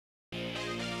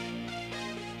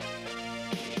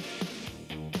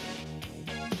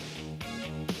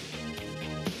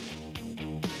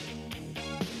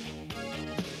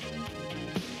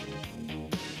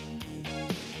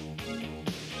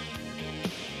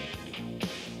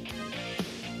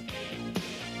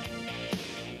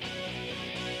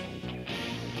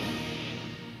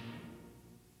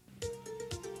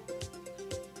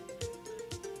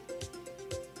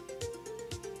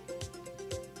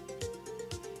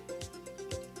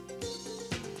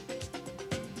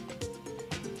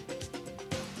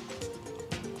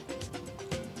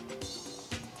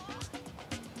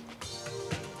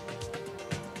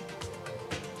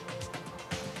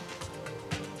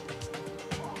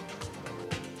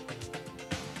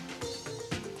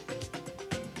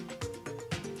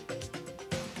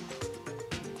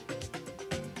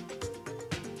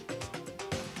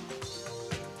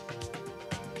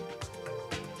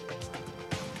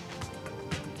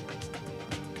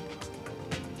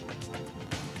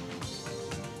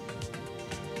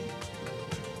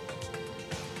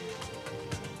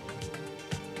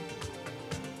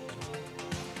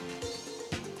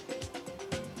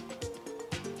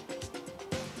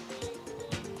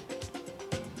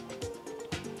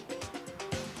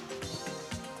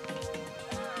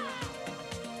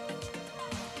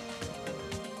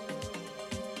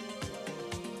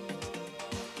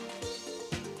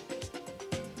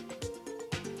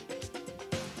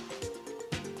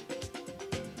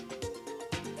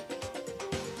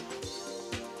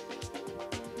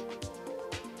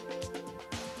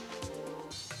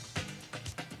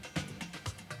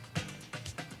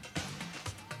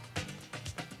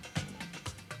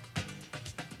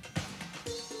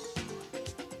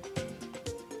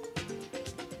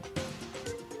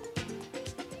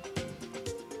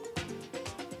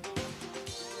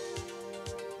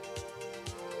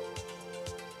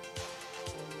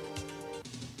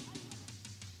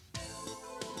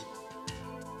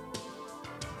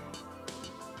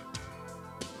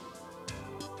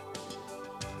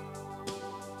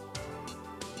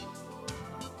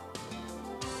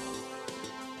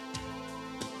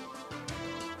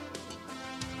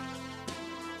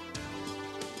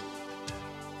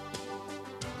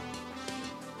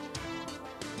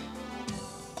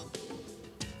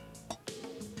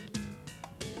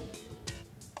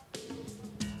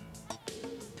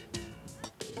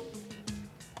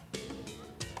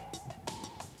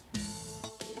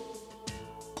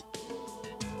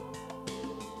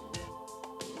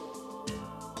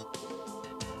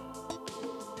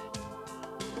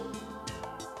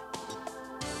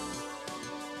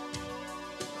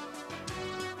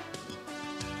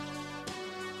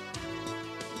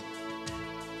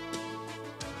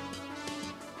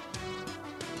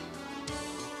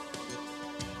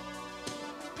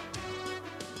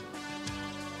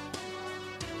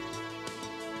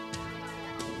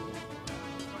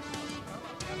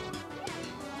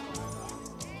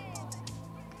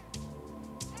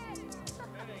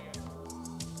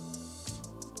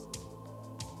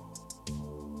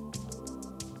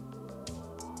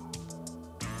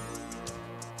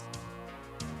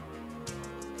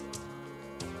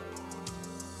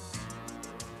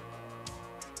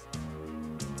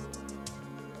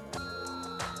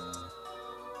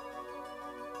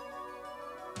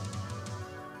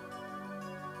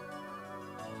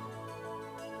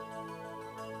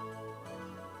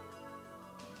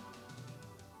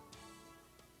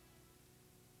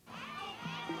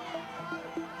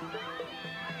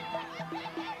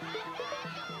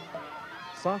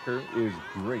Soccer is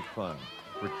great fun.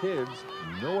 For kids,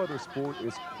 no other sport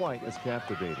is quite as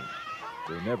captivating.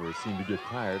 They never seem to get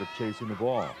tired of chasing the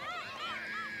ball.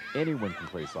 Anyone can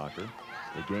play soccer.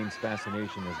 The game's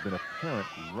fascination has been apparent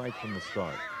right from the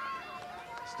start.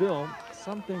 Still,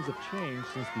 some things have changed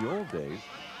since the old days.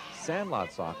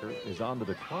 Sandlot soccer is on the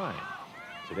decline.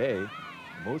 Today,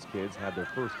 most kids have their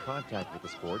first contact with the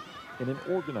sport in an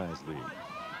organized league.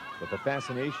 But the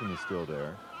fascination is still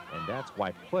there, and that's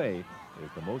why play is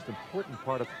the most important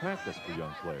part of practice for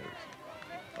young players.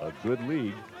 A good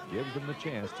league gives them the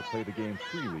chance to play the game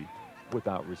freely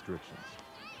without restrictions.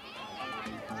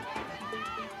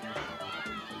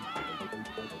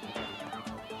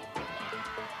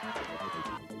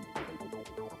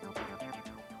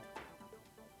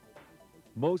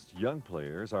 Most young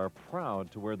players are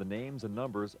proud to wear the names and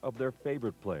numbers of their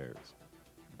favorite players.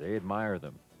 They admire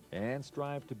them and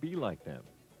strive to be like them.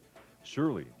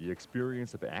 Surely, the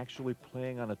experience of actually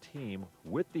playing on a team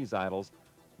with these idols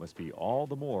must be all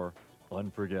the more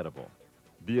unforgettable.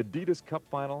 The Adidas Cup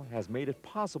Final has made it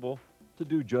possible to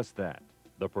do just that.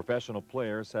 The professional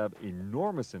players have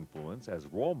enormous influence as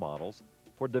role models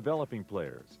for developing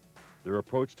players. Their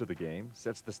approach to the game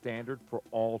sets the standard for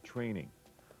all training.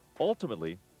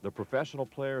 Ultimately, the professional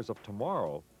players of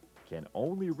tomorrow can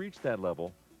only reach that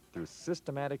level through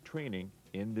systematic training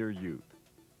in their youth.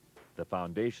 The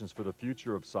foundations for the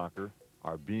future of soccer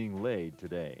are being laid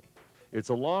today. It's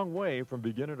a long way from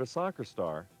beginner to soccer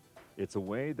star. It's a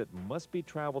way that must be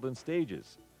traveled in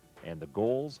stages, and the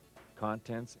goals,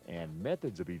 contents, and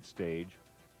methods of each stage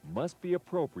must be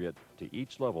appropriate to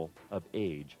each level of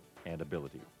age and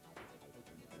ability.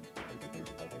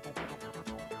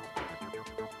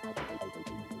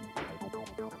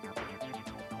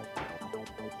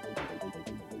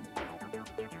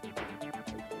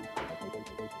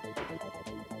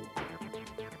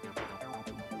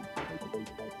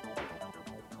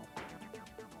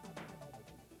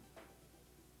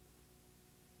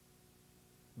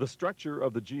 The structure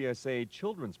of the GSA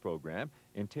Children's Program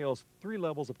entails 3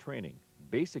 levels of training.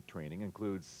 Basic training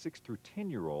includes 6 through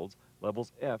 10-year-olds,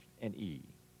 levels F and E.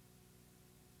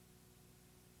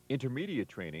 Intermediate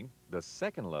training, the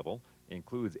second level,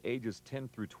 includes ages 10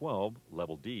 through 12,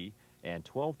 level D, and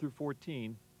 12 through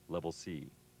 14, level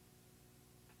C.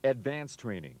 Advanced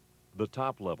training, the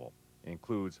top level,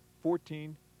 includes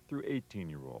 14 through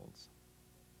 18-year-olds.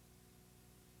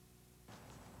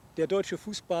 Der deutsche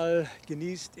Fußball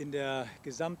genießt in der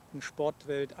gesamten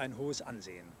Sportwelt ein hohes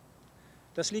Ansehen.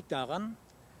 Das liegt daran,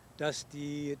 dass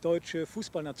die deutsche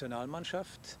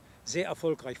Fußballnationalmannschaft sehr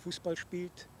erfolgreich Fußball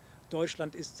spielt.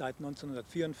 Deutschland ist seit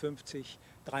 1954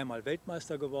 3-mal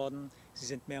Weltmeister geworden. Sie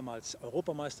sind mehrmals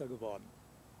Europameister geworden.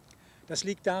 Das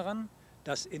liegt daran,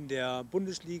 dass in der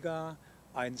Bundesliga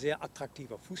ein sehr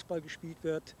attraktiver Fußball gespielt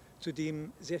wird, zu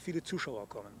dem sehr viele Zuschauer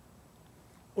kommen.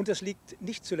 Und das liegt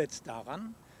nicht zuletzt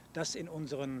daran, dass in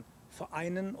unseren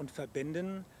Vereinen und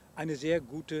Verbänden eine sehr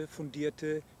gute,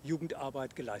 fundierte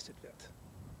Jugendarbeit geleistet wird.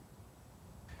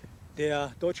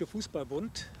 Der Deutsche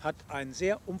Fußballbund hat ein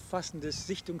sehr umfassendes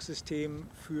Sichtungssystem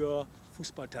für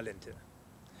Fußballtalente.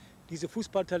 Diese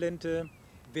Fußballtalente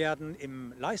werden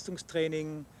im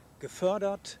Leistungstraining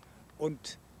gefördert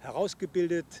und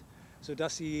herausgebildet,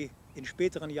 sodass sie in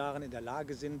späteren Jahren in der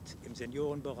Lage sind, im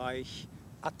Seniorenbereich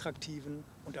attraktiven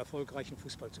und erfolgreichen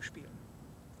Fußball zu spielen.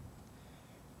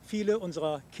 Viele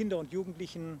unserer Kinder und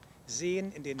Jugendlichen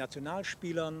sehen in den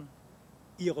Nationalspielern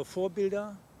ihre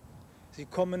Vorbilder. Sie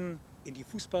kommen in die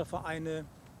Fußballvereine,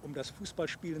 um das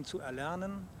Fußballspielen zu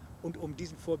erlernen und um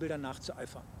diesen Vorbildern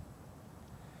nachzueifern.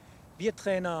 Wir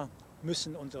Trainer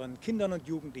müssen unseren Kindern und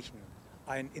Jugendlichen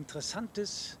ein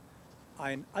interessantes,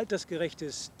 ein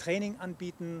altersgerechtes Training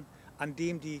anbieten, an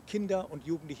dem die Kinder und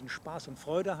Jugendlichen Spaß und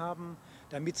Freude haben,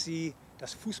 damit sie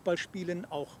das Fußballspielen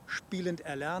auch spielend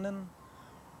erlernen.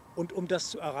 Und um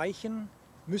das zu erreichen,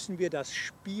 müssen wir das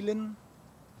Spielen,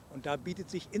 und da bietet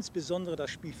sich insbesondere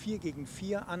das Spiel 4 gegen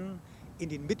 4 an, in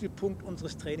den Mittelpunkt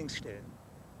unseres Trainings stellen.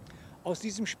 Aus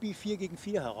diesem Spiel 4 gegen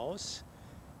 4 heraus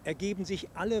ergeben sich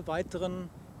alle weiteren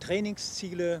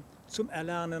Trainingsziele zum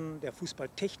Erlernen der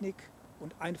Fußballtechnik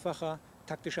und einfacher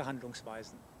taktischer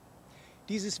Handlungsweisen.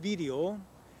 Dieses Video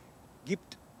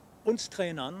gibt uns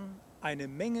Trainern eine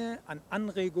Menge an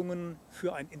Anregungen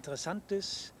für ein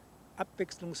interessantes,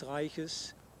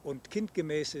 abwechslungsreiches und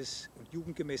kindgemäßes und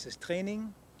jugendgemäßes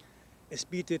Training. Es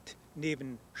bietet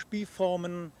neben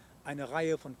Spielformen eine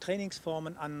Reihe von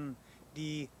Trainingsformen an,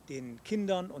 die den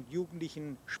Kindern und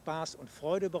Jugendlichen Spaß und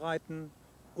Freude bereiten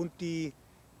und die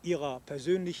ihrer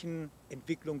persönlichen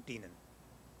Entwicklung dienen.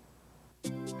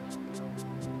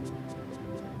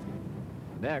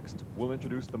 Next, we'll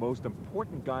introduce the most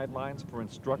important guidelines for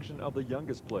instruction of the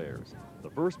youngest players. The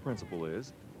first principle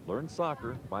is, learn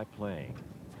soccer by playing.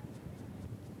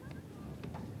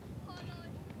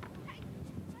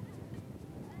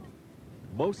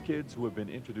 Most kids who have been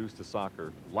introduced to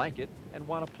soccer like it and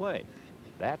want to play.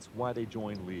 That's why they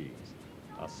join leagues.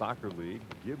 A soccer league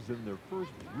gives them their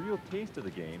first real taste of the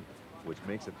game, which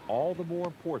makes it all the more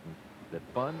important that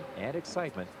fun and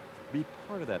excitement be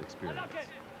part of that experience.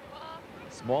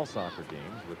 Small soccer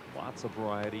games with lots of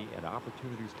variety and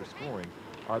opportunities for scoring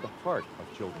are the heart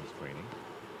of children's training.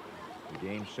 The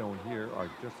games shown here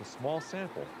are just a small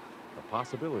sample. The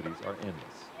possibilities are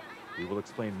endless. We will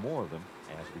explain more of them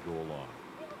as we go along.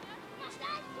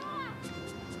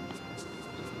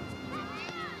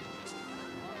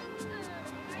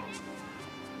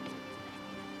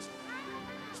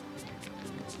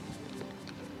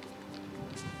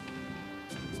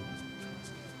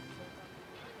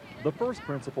 The first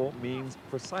principle means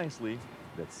precisely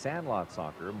that sandlot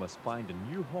soccer must find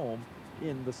a new home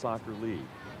in the soccer league.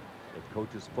 If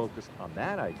coaches focus on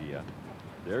that idea,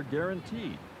 they're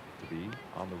guaranteed to be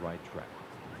on the right track.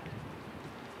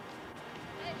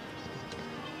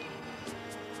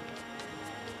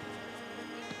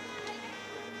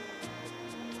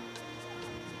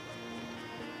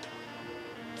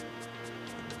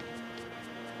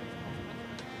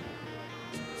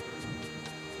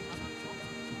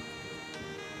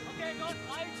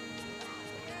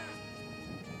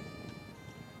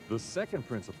 The second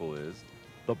principle is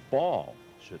the ball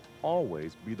should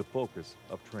always be the focus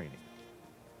of training.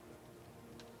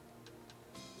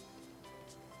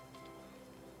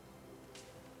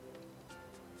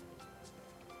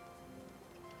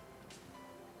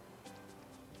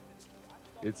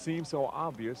 It seems so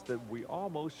obvious that we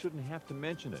almost shouldn't have to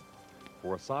mention it.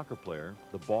 For a soccer player,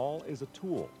 the ball is a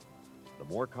tool. The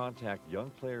more contact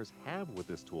young players have with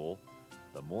this tool,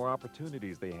 the more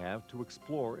opportunities they have to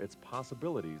explore its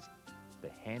possibilities, the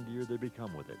handier they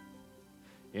become with it.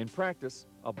 In practice,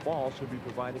 a ball should be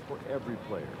provided for every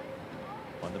player.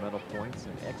 Fundamental points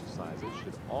and exercises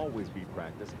should always be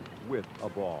practiced with a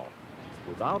ball.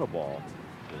 Without a ball,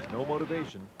 there's no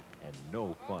motivation and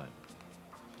no fun.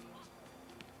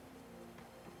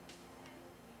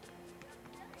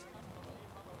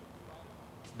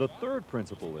 The third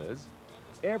principle is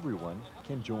everyone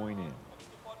can join in.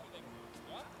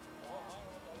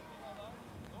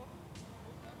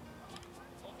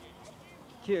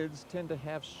 Kids tend to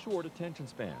have short attention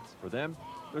spans. For them,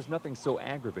 there's nothing so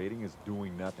aggravating as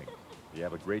doing nothing. They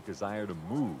have a great desire to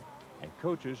move, and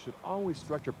coaches should always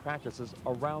structure practices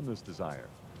around this desire.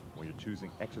 When you're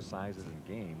choosing exercises and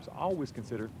games, always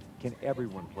consider, can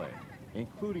everyone play,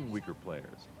 including weaker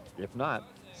players? If not,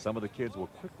 some of the kids will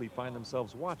quickly find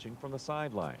themselves watching from the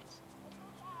sidelines.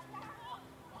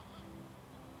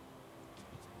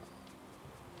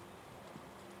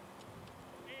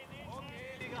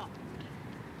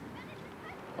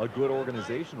 A good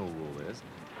organizational rule is,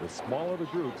 the smaller the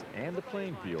groups and the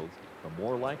playing fields, the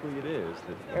more likely it is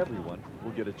that everyone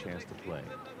will get a chance to play.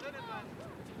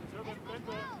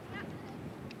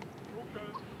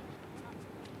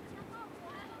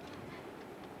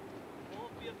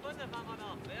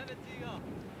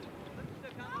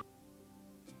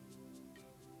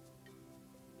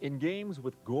 In games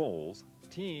with goals,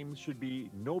 teams should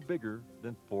be no bigger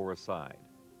than 4 aside.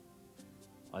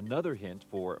 Another hint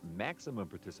for maximum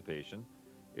participation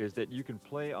is that you can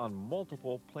play on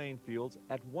multiple playing fields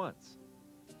at once.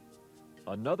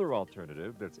 Another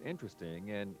alternative that's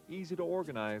interesting and easy to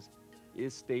organize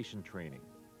is station training.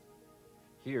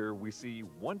 Here we see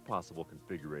one possible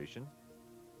configuration.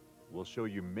 We'll show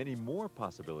you many more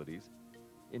possibilities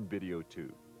in video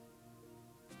 2.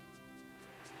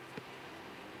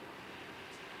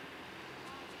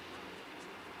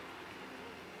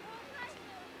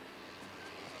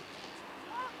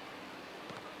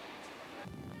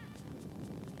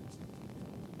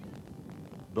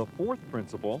 The fourth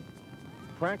principle,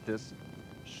 practice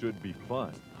should be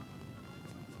fun.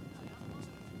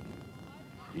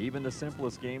 Even the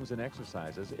simplest games and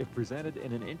exercises, if presented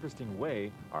in an interesting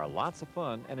way, are lots of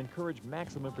fun and encourage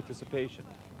maximum participation.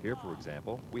 Here, for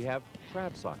example, we have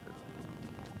crab soccer.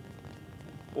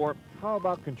 Or how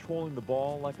about controlling the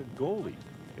ball like a goalie?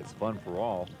 It's fun for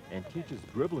all and teaches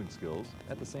dribbling skills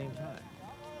at the same time.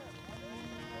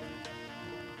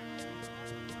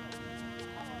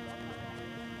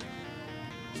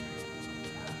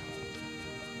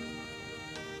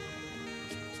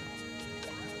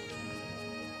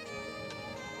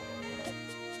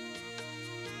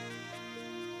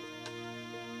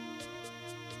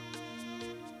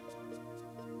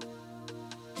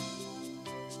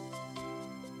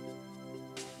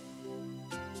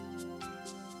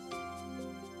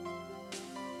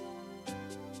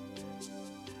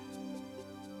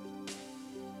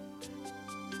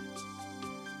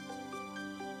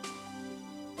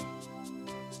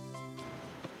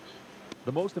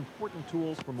 The most important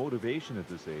tools for motivation at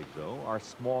this age, though, are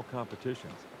small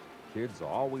competitions. Kids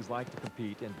always like to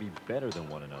compete and be better than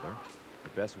one another. The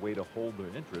best way to hold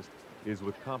their interest is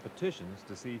with competitions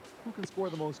to see who can score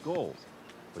the most goals.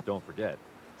 But don't forget,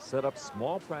 set up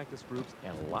small practice groups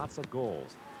and lots of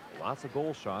goals. Lots of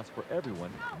goal shots for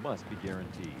everyone must be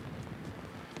guaranteed.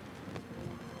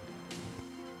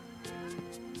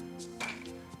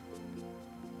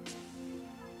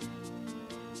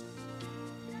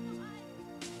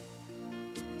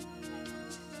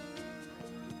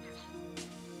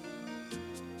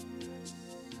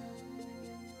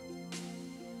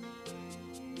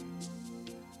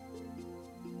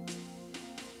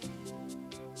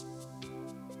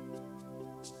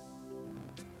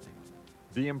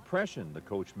 The impression the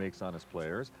coach makes on his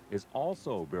players is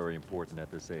also very important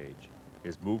at this age.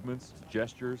 His movements,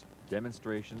 gestures,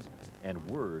 demonstrations, and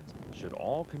words should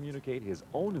all communicate his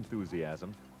own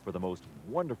enthusiasm for the most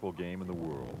wonderful game in the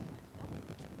world.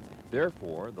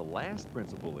 Therefore, the last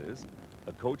principle is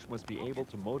a coach must be able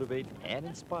to motivate and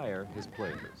inspire his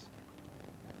players.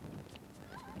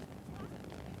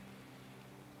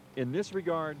 In this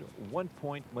regard, one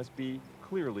point must be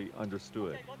clearly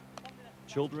understood.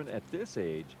 Children at this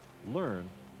age learn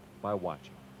by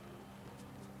watching.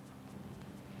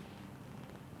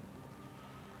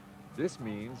 This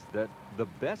means that the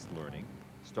best learning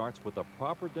starts with a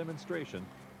proper demonstration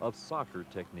of soccer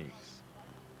techniques.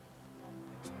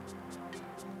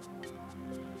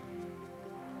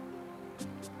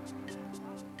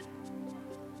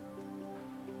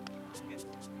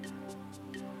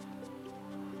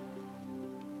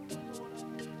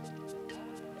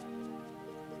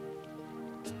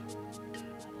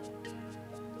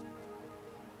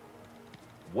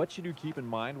 What should you keep in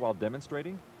mind while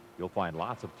demonstrating? You'll find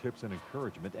lots of tips and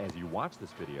encouragement as you watch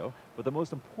this video, but the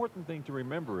most important thing to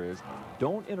remember is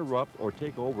don't interrupt or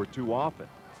take over too often.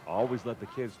 Always let the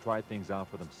kids try things out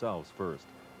for themselves first.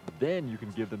 Then you can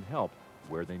give them help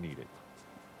where they need it.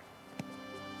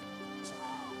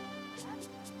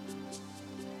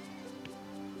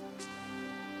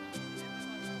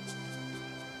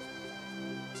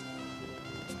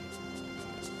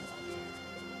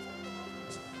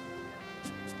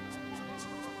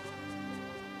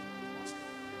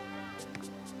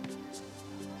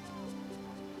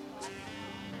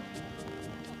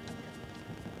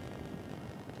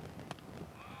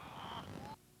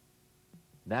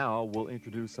 Now we'll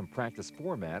introduce some practice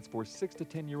formats for 6 to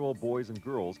 10-year-old boys and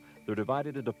girls. They're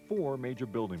divided into 4 major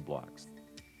building blocks.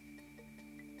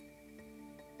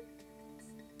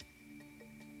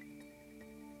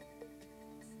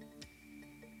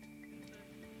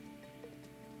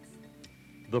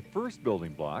 The first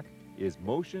building block is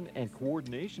motion and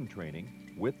coordination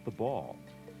training with the ball.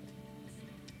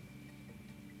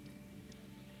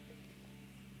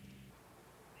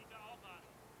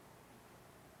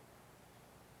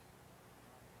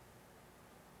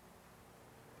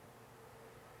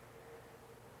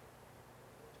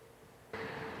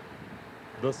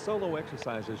 The solo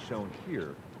exercises shown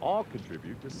here all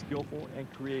contribute to skillful and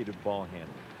creative ball handling.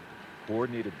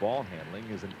 Coordinated ball handling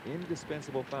is an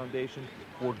indispensable foundation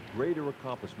for greater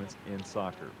accomplishments in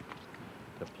soccer.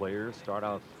 The players start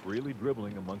out freely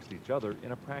dribbling amongst each other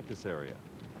in a practice area.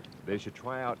 They should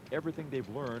try out everything they've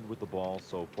learned with the ball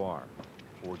so far.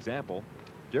 For example,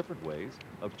 different ways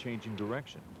of changing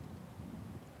direction.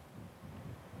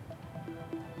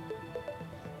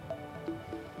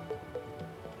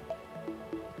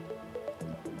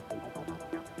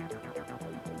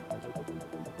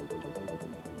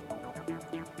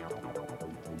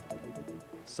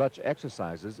 Such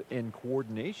exercises in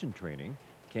coordination training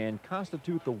can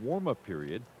constitute the warm-up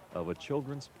period of a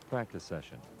children's practice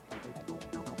session.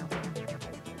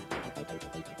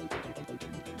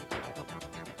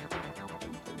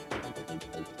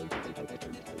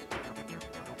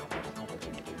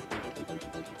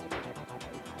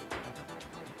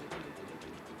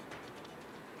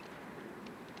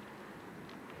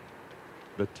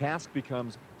 The task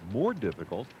becomes more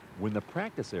difficult when the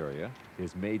practice area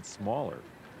is made smaller.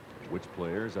 Which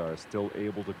players are still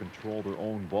able to control their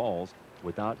own balls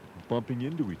without bumping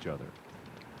into each other?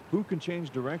 Who can change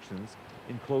directions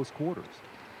in close quarters?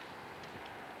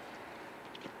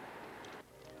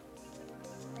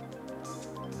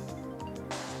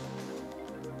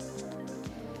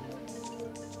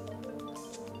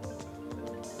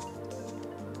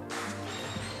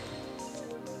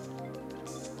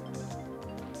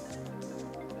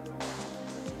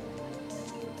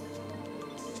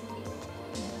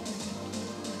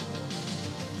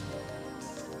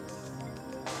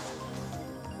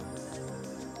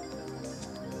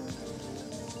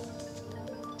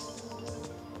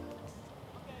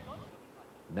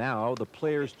 Now the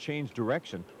players change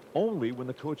direction only when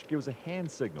the coach gives a hand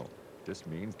signal. This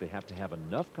means they have to have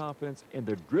enough confidence in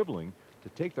their dribbling to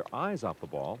take their eyes off the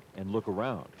ball and look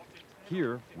around.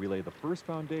 Here, we lay the first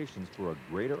foundations for a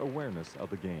greater awareness of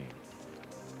the game.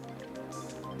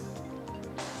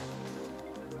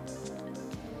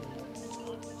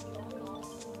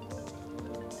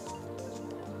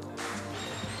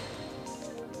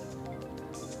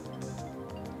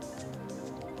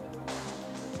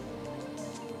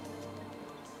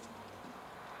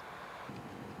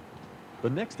 The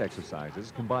next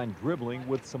exercises combine dribbling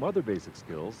with some other basic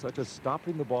skills, such as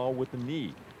stopping the ball with the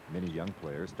knee. Many young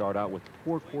players start out with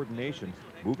poor coordination,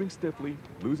 moving stiffly,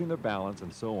 losing their balance,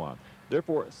 and so on.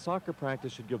 Therefore, soccer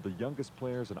practice should give the youngest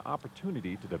players an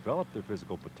opportunity to develop their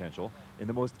physical potential in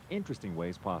the most interesting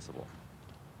ways possible.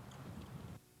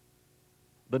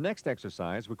 The next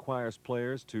exercise requires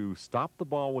players to stop the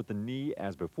ball with the knee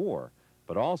as before,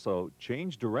 but also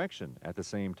change direction at the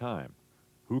same time.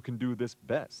 Who can do this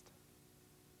best?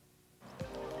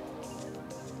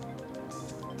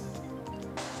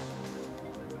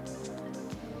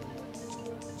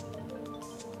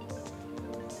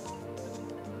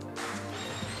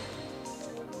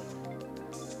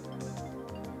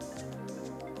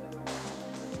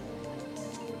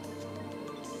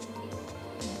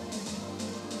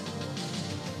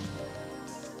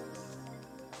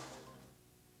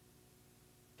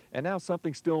 And now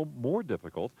something still more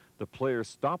difficult. The players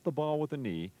stop the ball with the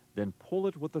knee, then pull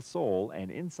it with the sole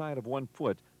and inside of one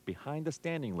foot behind the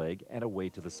standing leg and away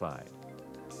to the side.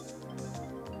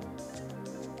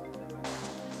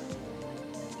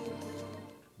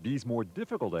 These more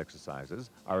difficult exercises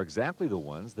are exactly the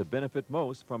ones that benefit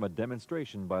most from a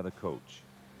demonstration by the coach.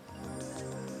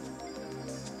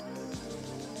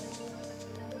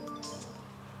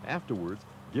 Afterwards,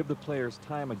 give the players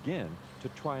time again to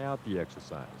try out the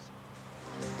exercise.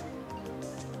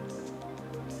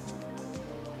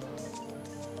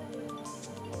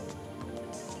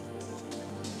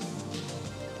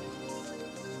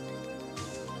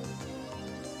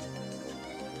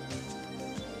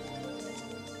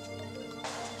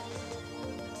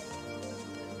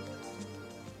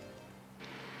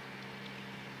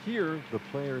 Here, the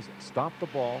players stop the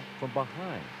ball from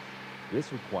behind.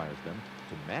 This requires them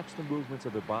to match the movements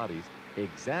of their bodies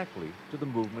exactly to the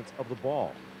movements of the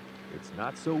ball. It's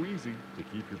not so easy to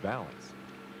keep your balance.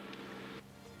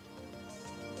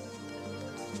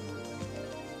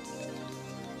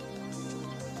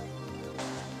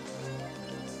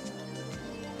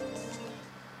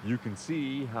 You can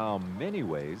see how many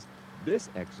ways this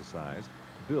exercise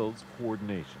builds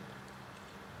coordination.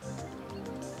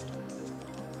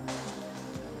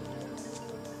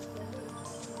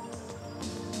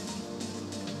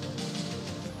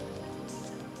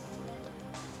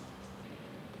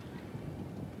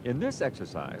 In this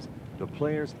exercise, the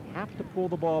players have to pull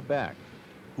the ball back.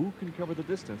 Who can cover the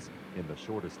distance in the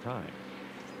shortest time?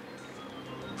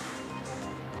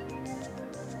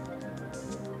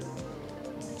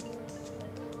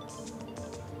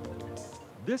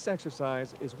 This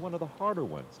exercise is one of the harder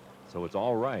ones, so it's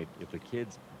all right if the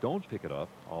kids don't pick it up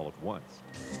all at once.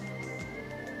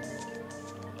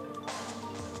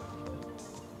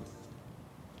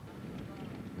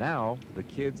 Now, the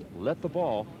kids let the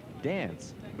ball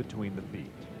dance between the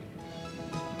feet.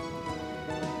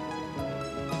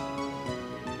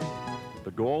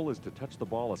 The goal is to touch the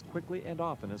ball as quickly and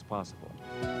often as possible.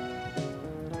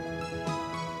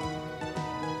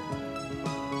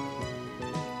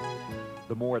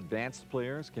 The more advanced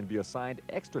players can be assigned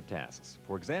extra tasks.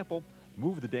 For example,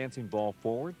 move the dancing ball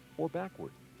forward or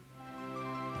backward.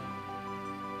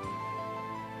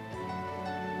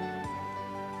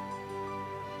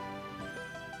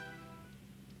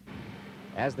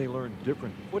 As they learn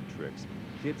different foot tricks,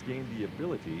 kids gain the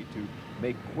ability to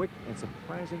make quick and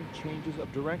surprising changes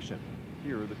of direction.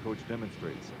 Here, the coach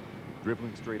demonstrates.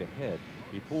 Dribbling straight ahead,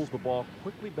 he pulls the ball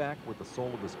quickly back with the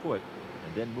sole of his foot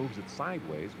and then moves it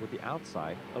sideways with the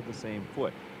outside of the same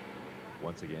foot.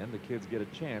 Once again, the kids get a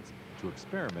chance to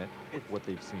experiment with what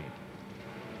they've seen.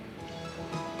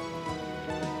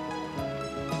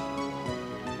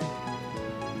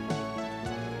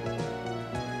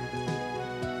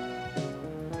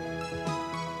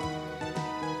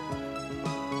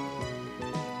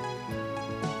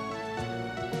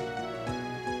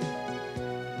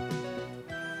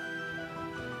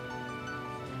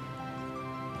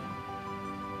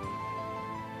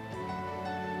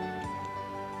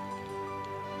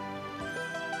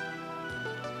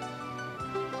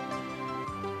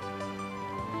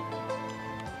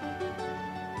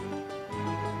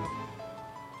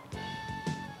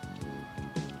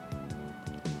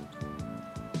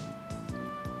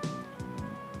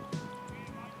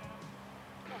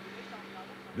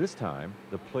 This time,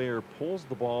 the player pulls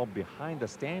the ball behind a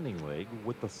standing leg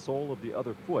with the sole of the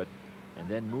other foot and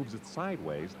then moves it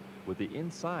sideways with the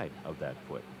inside of that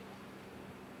foot.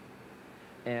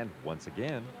 And once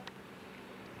again,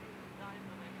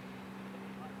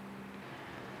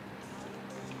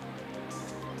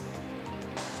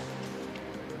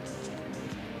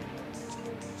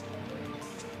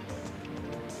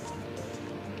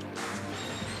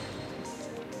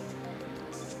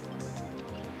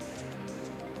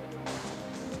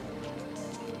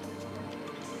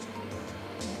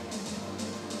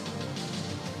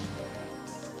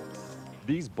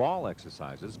 these ball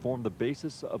exercises form the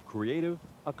basis of creative,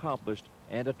 accomplished,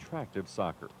 and attractive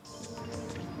soccer.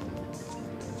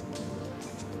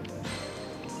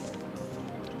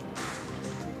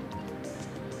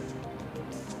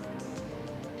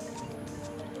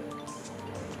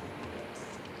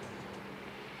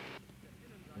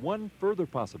 One further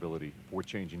possibility for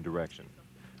changing direction.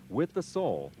 With the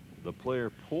sole, the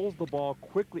player pulls the ball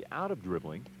quickly out of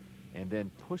dribbling and then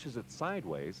pushes it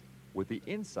sideways with the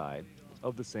inside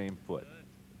of the same foot.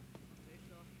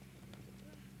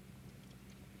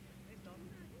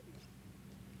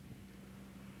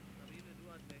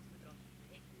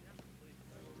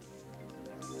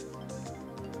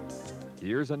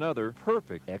 Here's another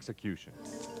perfect execution.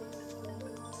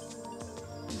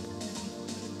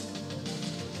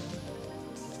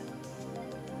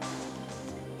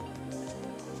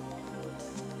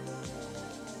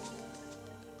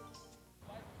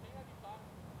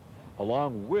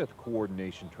 Along with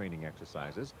coordination training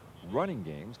exercises, running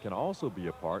games can also be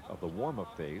a part of the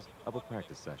warm-up phase of a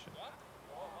practice session.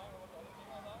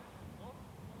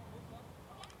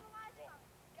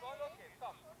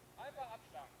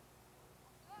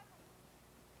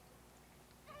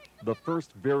 The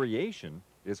first variation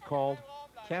is called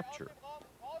capture.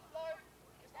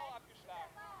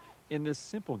 In this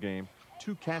simple game,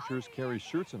 two catchers carry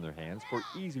shirts in their hands for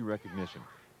easy recognition.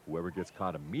 Whoever gets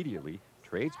caught immediately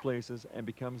trades places and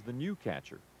becomes the new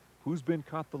catcher, who's been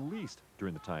caught the least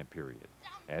during the time period.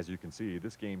 As you can see,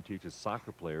 this game teaches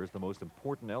soccer players the most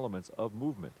important elements of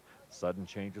movement: sudden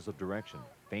changes of direction,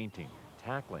 feinting,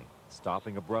 tackling,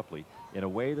 stopping abruptly in a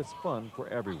way that's fun for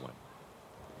everyone.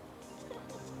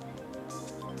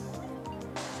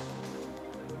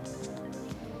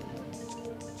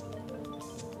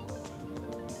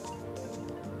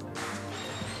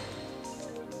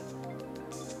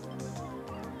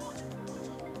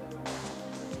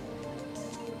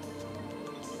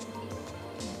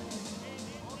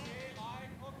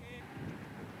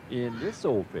 In this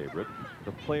old favorite,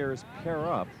 the players pair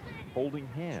up holding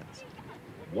hands.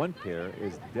 One pair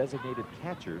is designated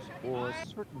catchers for a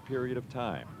certain period of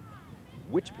time.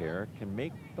 Which pair can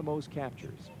make the most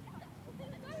captures?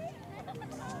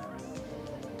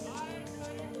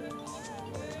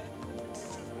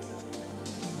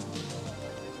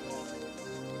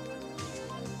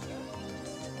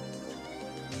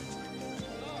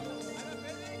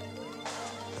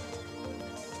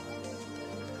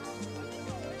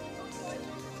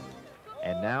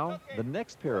 And now, the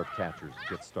next pair of catchers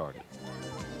gets started.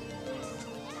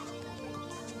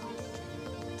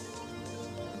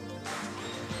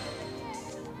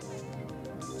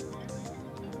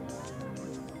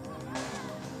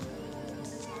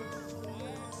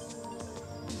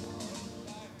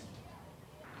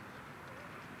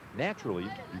 Naturally,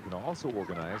 you can also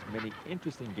organize many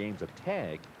interesting games of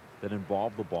tag that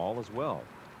involve the ball as well.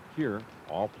 Here,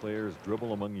 all players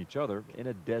dribble among each other in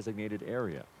a designated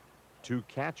area. Two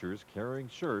catchers carrying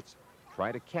shirts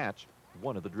try to catch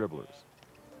one of the dribblers.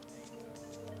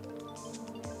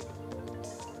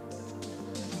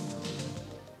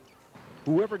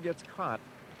 Whoever gets caught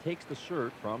takes the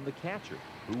shirt from the catcher,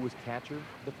 who was catcher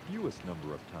the fewest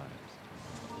number of times.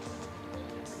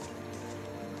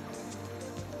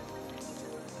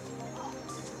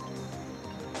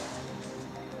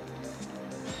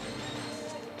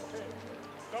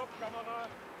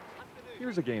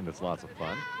 Here's a game that's lots of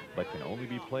fun, but can only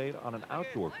be played on an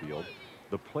outdoor field.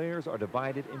 The players are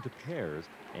divided into pairs,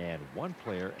 and one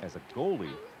player, as a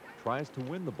goalie, tries to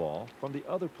win the ball from the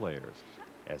other players.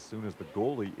 As soon as the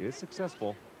goalie is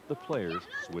successful, the players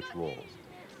switch roles.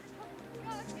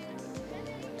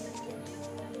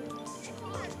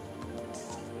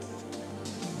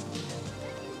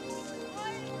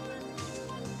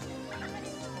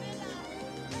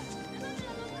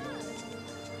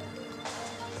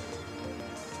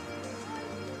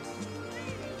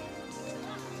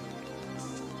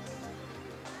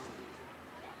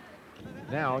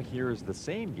 Now here's the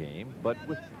same game, but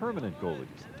with permanent goalies.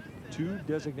 2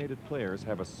 designated players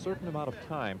have a certain amount of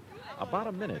time, about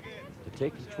a minute, to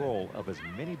take control of as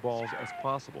many balls as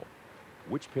possible.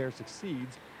 Which pair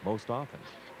succeeds most often?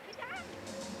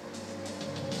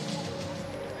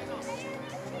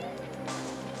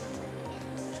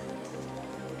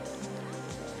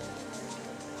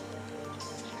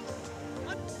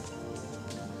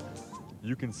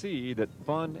 You can see that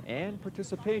fun and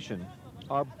participation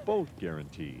are both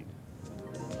guaranteed.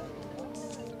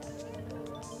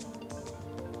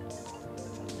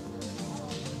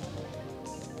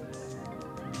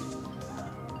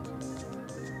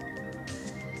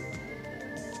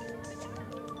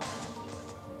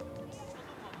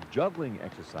 Juggling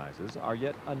exercises are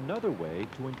yet another way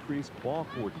to increase ball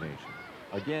coordination.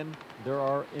 Again, there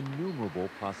are innumerable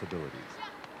possibilities.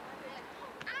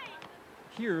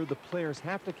 Here, the players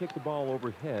have to kick the ball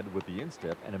overhead with the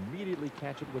instep and immediately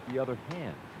catch it with the other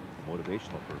hand. For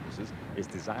motivational purposes, it's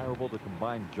desirable to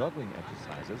combine juggling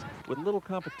exercises with little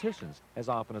competitions as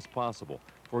often as possible.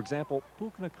 For example, who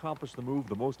can accomplish the move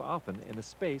the most often in the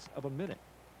space of a minute?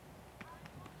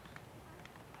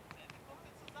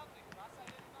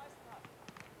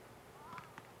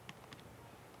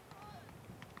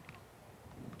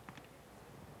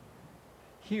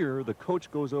 Here, the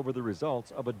coach goes over the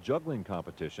results of a juggling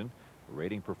competition.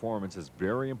 Rating performance is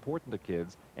very important to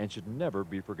kids and should never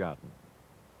be forgotten.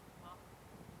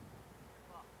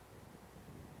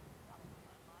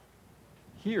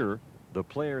 Here, the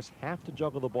players have to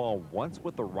juggle the ball once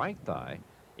with the right thigh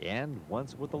and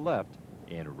once with the left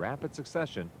in rapid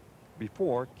succession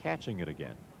before catching it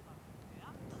again.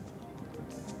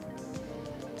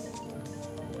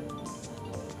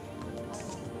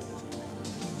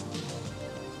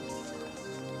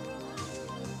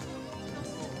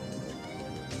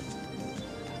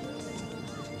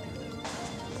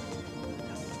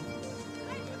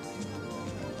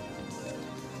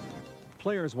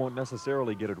 Players won't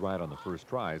necessarily get it right on the first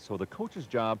try, so the coach's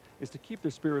job is to keep their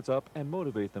spirits up and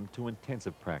motivate them to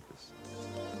intensive practice.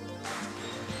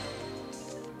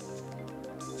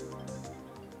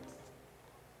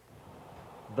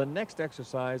 The next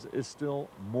exercise is still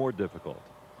more difficult.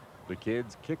 The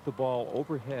kids kick the ball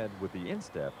overhead with the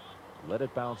instep, let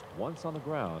it bounce once on the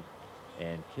ground,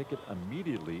 and kick it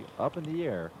immediately up in the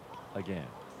air again.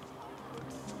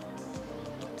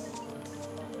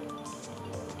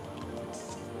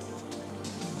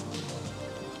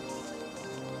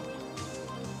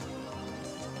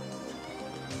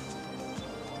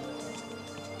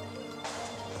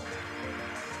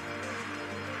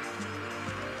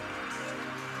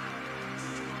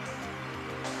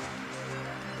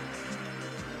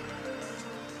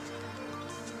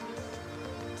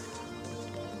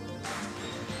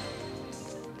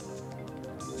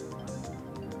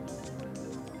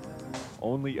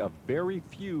 Only a very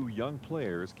few young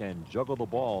players can juggle the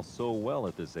ball so well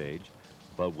at this age,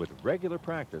 but with regular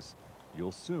practice,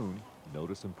 you'll soon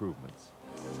notice improvements.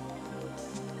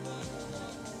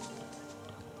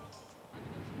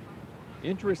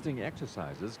 Interesting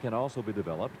exercises can also be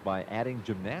developed by adding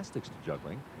gymnastics to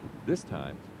juggling. This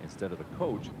time, instead of the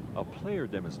coach, a player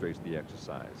demonstrates the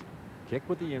exercise. Kick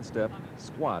with the instep,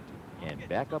 squat, and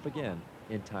back up again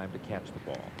in time to catch the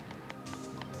ball.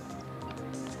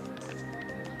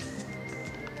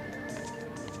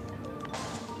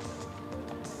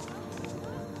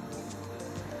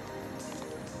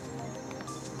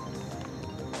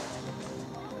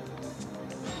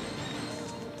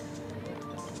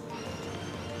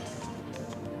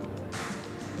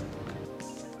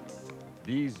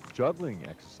 These juggling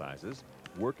exercises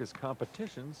work as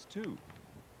competitions, too.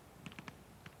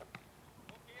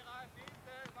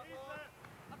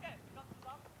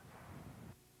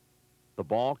 The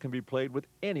ball can be played with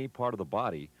any part of the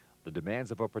body. The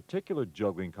demands of a particular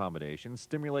juggling combination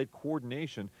stimulate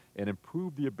coordination and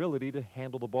improve the ability to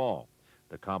handle the ball.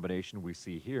 The combination we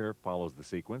see here follows the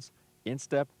sequence: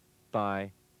 instep,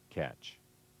 thigh, catch.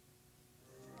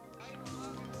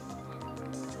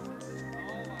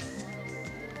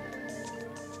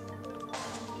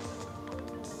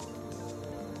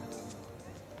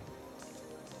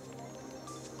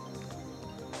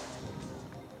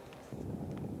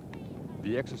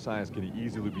 The exercise can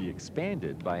easily be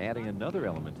expanded by adding another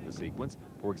element to the sequence.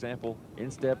 For example,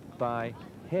 instep, thigh,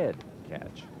 head,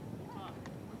 catch.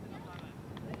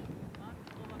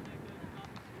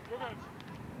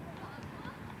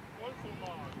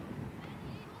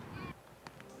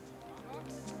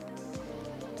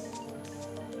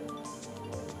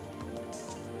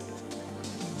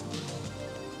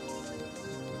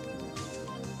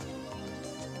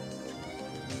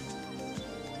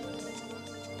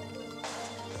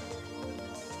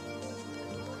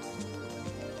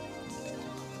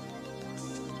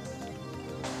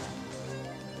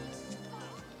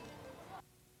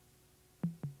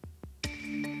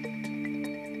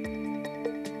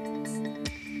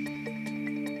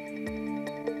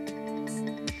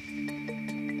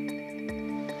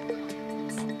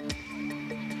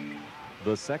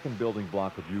 The second building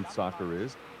block of youth soccer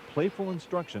is playful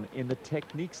instruction in the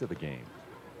techniques of the game.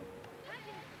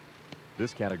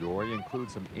 This category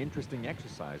includes some interesting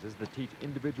exercises that teach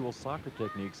individual soccer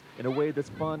techniques in a way that's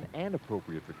fun and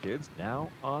appropriate for kids. Now,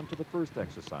 on to the first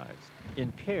exercise.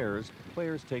 In pairs,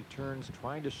 players take turns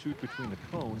trying to shoot between the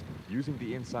cones using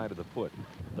the inside of the foot.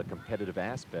 The competitive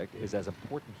aspect is as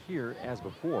important here as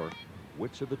before.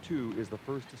 Which of the two is the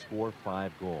first to score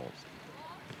 5 goals?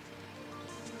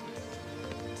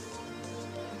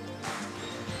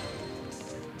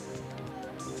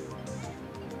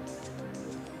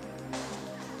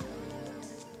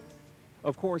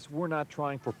 Of course, we're not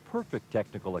trying for perfect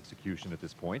technical execution at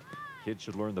this point. Kids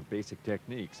should learn the basic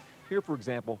techniques. Here, for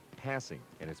example, passing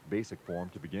in its basic form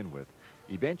to begin with.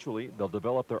 Eventually, they'll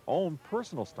develop their own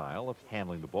personal style of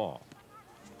handling the ball.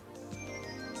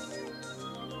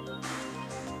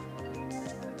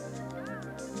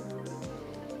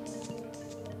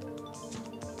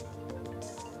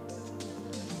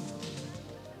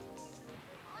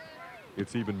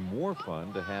 It's even more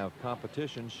fun to have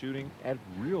competition shooting at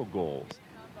real goals.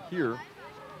 Here,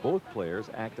 both players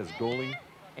act as goalie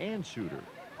and shooter.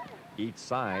 Each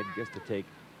side gets to take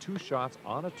 2 shots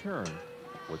on a turn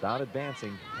without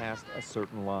advancing past a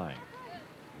certain line.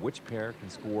 Which pair can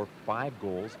score 5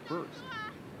 goals first?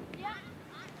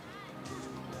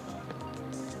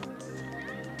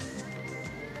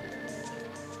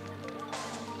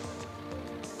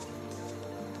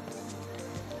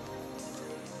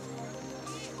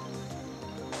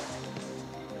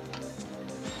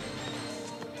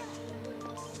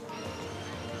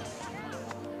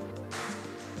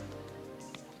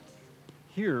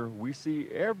 Here, we see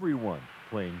everyone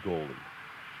playing goalie.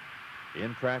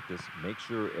 In practice, make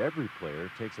sure every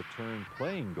player takes a turn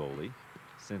playing goalie,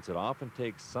 since it often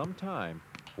takes some time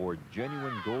for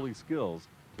genuine goalie skills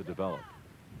to develop.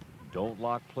 Don't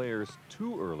lock players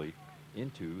too early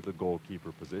into the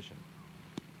goalkeeper position.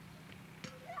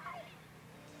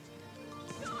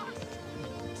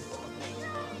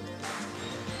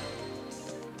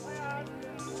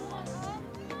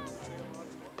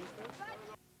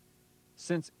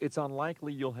 Since it's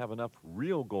unlikely you'll have enough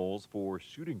real goals for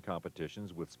shooting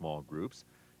competitions with small groups,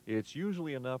 it's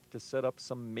usually enough to set up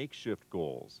some makeshift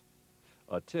goals.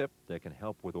 A tip that can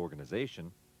help with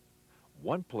organization: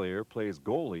 one player plays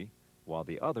goalie while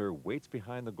the other waits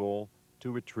behind the goal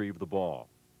to retrieve the ball.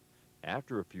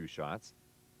 After a few shots,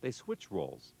 they switch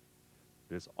roles.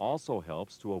 This also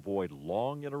helps to avoid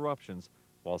long interruptions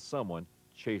while someone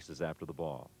chases after the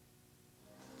ball.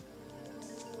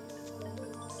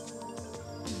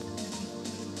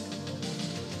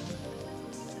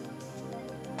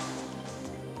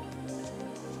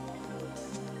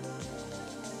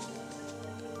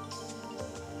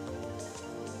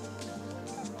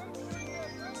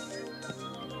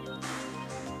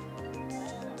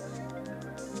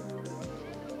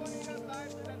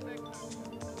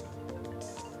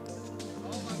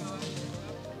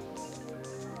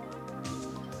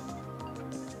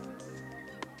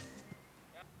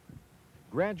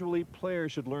 Gradually,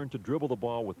 players should learn to dribble the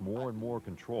ball with more and more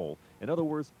control. In other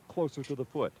words, closer to the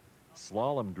foot.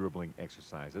 Slalom dribbling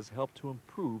exercises help to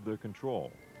improve their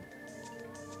control.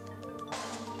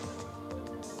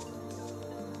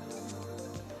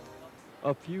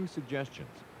 A few suggestions.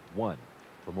 1.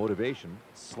 For motivation,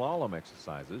 slalom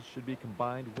exercises should be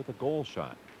combined with a goal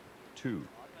shot. 2.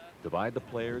 Divide the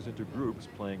players into groups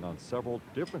playing on several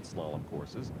different slalom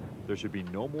courses. There should be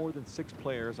no more than 6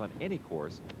 players on any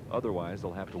course, otherwise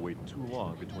they'll have to wait too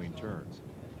long between turns.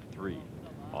 3.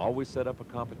 Always set up a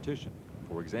competition.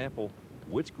 For example,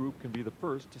 which group can be the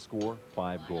first to score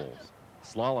 5 goals?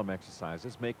 Slalom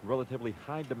exercises make relatively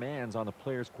high demands on the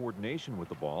players' coordination with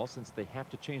the ball since they have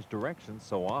to change directions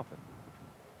so often.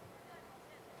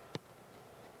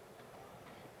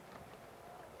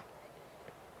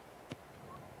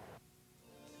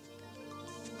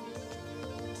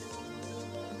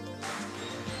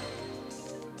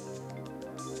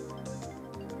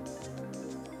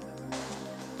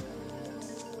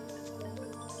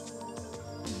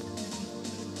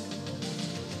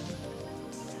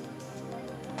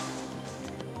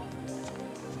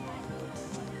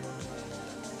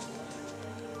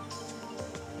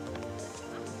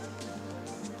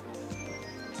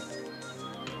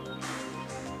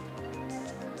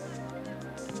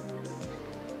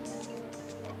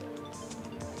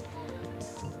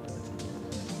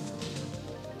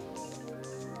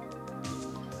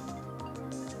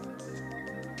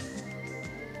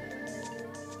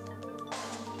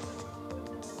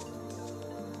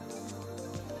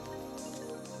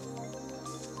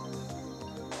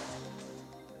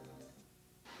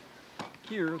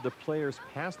 Here, the players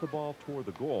pass the ball toward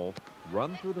the goal,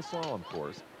 run through the slalom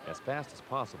course as fast as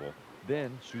possible,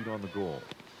 then shoot on the goal.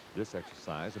 This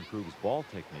exercise improves ball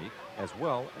technique as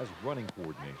well as running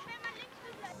coordination.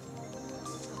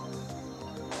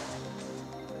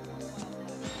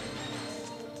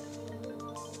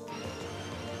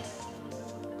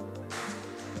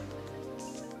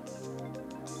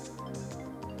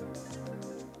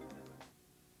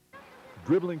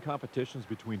 Dribbling competitions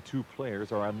between two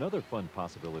players are another fun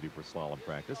possibility for slalom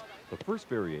practice. The first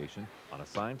variation, on a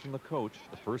sign from the coach,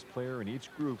 the first player in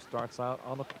each group starts out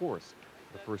on the course.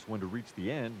 The first one to reach the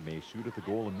end may shoot at the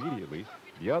goal immediately.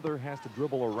 The other has to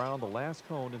dribble around the last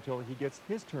cone until he gets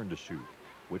his turn to shoot.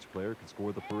 Which player can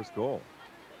score the first goal?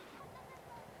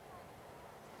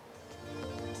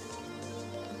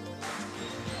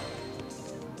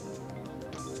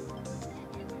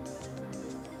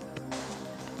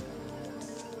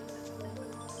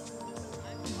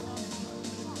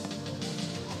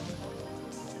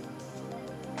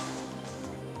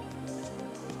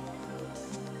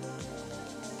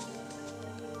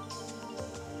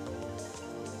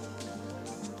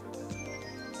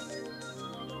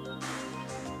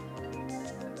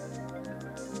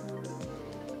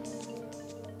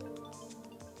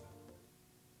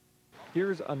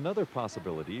 Here's another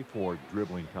possibility for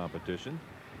dribbling competition.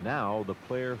 Now, the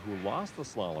player who lost the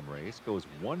slalom race goes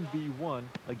 1v1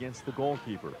 against the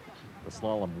goalkeeper. The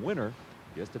slalom winner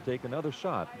gets to take another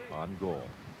shot on goal.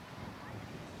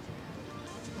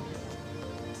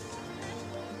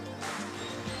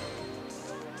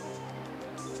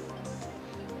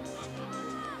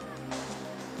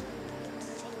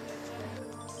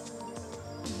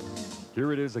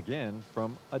 Here it is again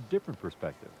from a different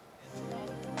perspective.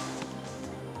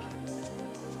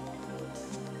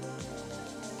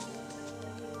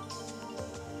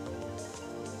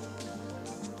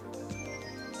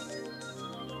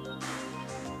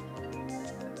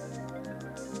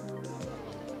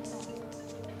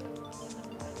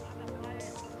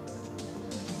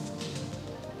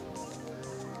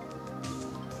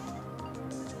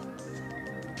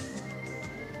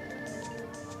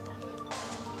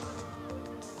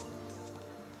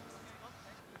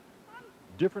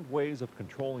 Different ways of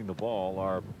controlling the ball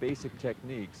are basic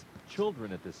techniques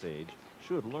children at this age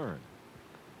should learn.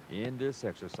 In this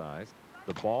exercise,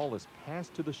 the ball is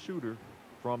passed to the shooter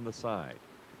from the side.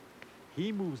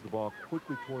 He moves the ball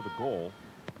quickly toward the goal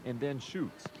and then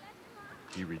shoots.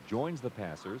 He rejoins the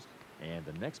passers, and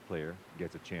the next player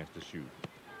gets a chance to shoot.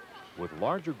 With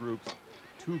larger groups,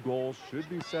 2 goals should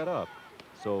be set up,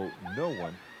 so no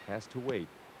one has to wait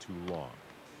too long.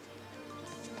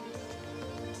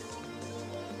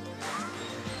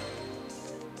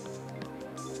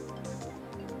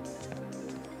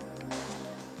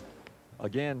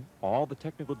 Again, all the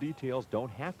technical details don't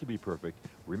have to be perfect.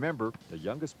 Remember, the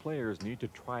youngest players need to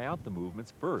try out the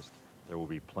movements first. There will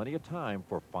be plenty of time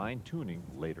for fine-tuning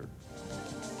later.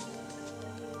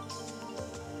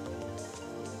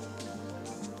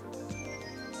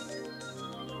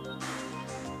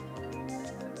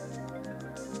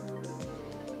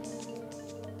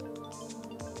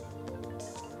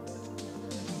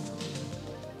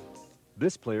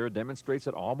 This player demonstrates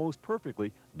it almost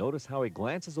perfectly. Notice how he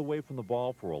glances away from the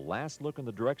ball for a last look in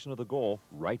the direction of the goal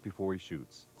right before he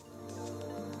shoots.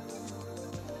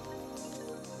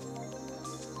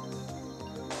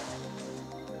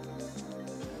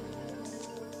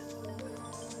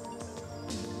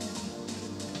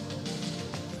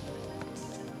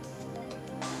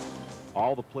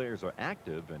 All the players are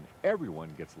active and everyone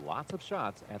gets lots of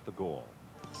shots at the goal.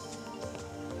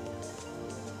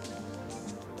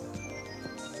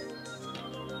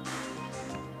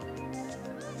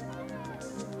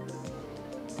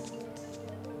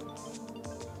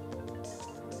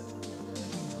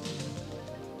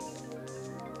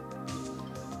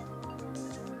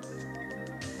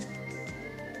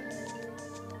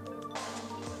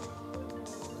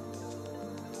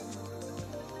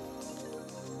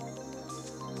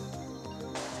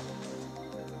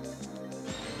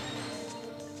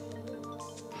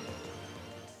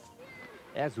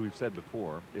 As we've said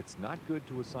before, it's not good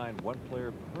to assign one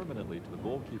player permanently to the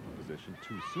goalkeeper position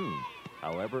too soon.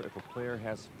 However, if a player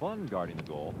has fun guarding the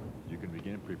goal, you can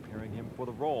begin preparing him for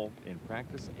the role in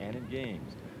practice and in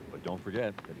games. But don't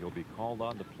forget that he'll be called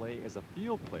on to play as a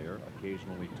field player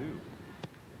occasionally too.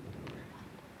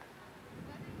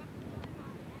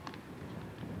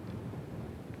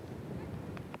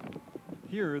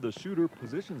 Here, the shooter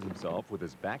positions himself with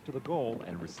his back to the goal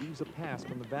and receives a pass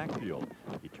from the backfield.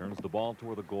 He turns the ball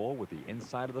toward the goal with the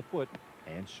inside of the foot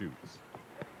and shoots.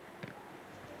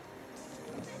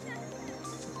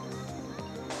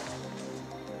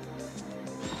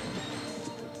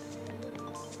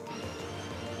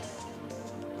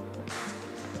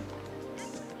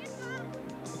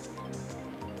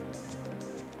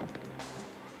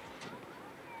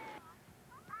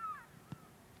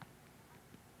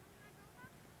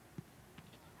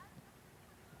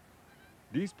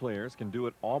 These players can do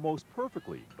it almost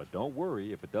perfectly, but don't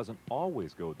worry if it doesn't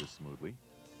always go this smoothly.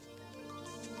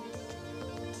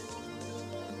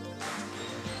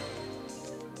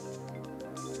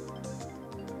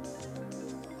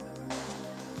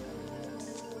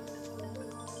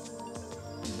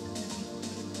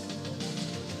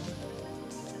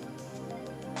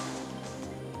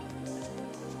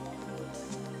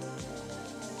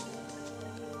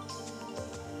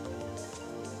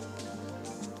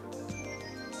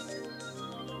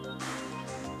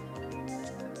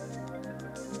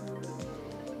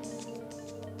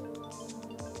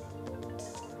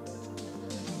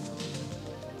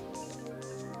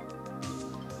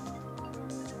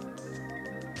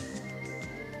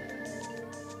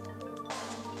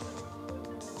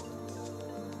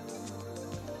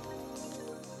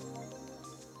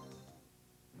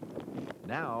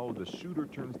 Now the shooter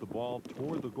turns the ball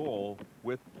toward the goal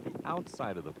with the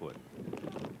outside of the foot.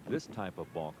 This type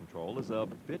of ball control is a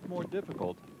bit more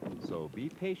difficult, so be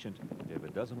patient if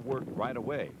it doesn't work right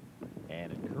away,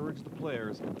 and encourage the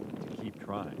players to keep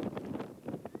trying.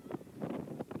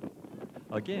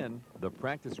 Again, the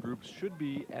practice groups should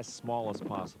be as small as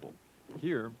possible.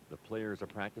 Here, the players are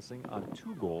practicing on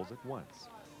 2 goals at once.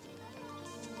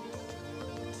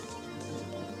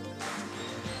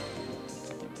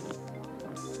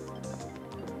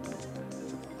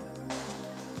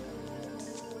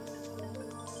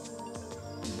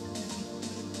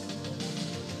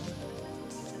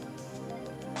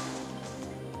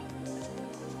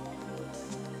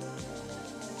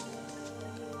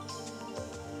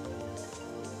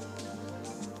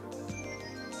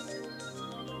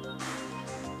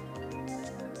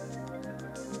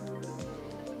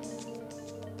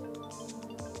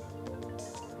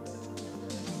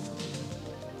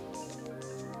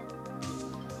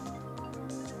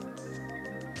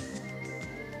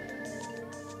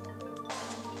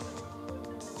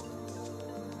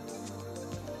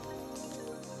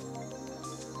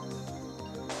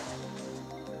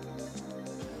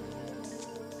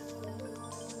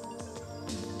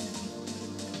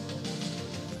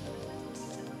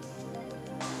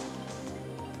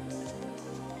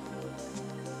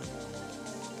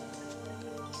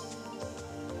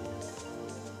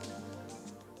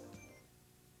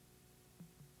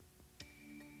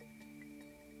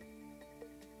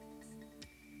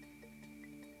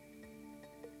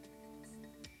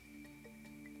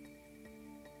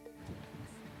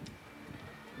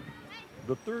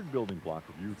 The third building block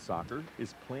of youth soccer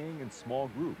is playing in small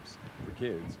groups. For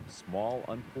kids, small,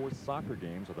 unforced soccer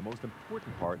games are the most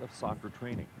important part of soccer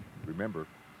training. Remember,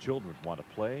 children want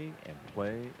to play and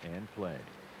play and play.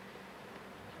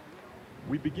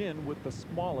 We begin with the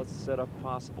smallest setup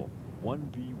possible,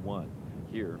 1v1.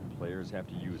 Here, players have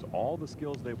to use all the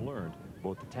skills they've learned,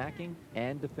 both attacking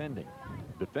and defending.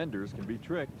 Defenders can be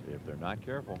tricked if they're not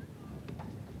careful.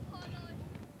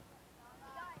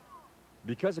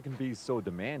 Because it can be so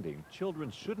demanding, children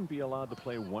shouldn't be allowed to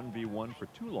play 1v1 for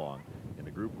too long. In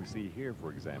the group we see here,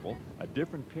 for example, a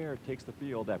different pair takes the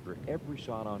field after every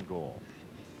shot on goal.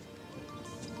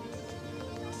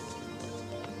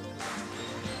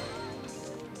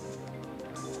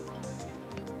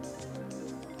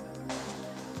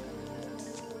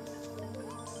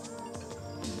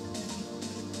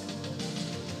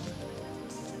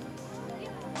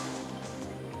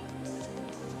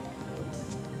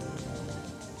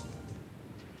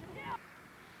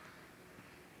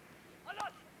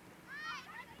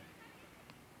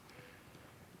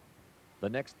 The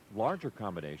next larger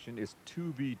combination is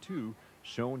 2v2,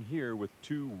 shown here with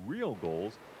 2 real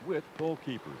goals with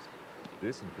goalkeepers.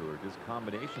 This encourages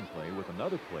combination play with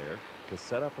another player to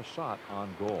set up a shot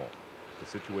on goal. The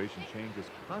situation changes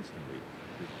constantly,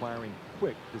 requiring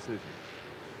quick decisions.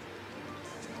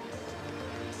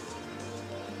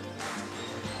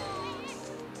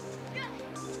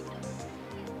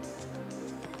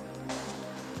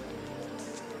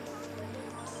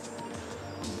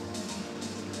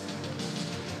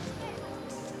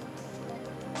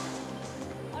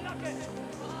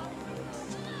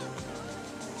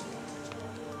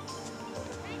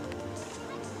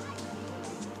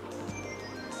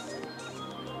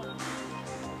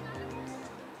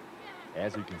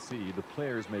 As you can see, the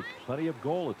players make plenty of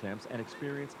goal attempts and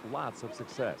experience lots of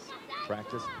success.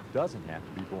 Practice doesn't have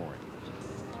to be boring.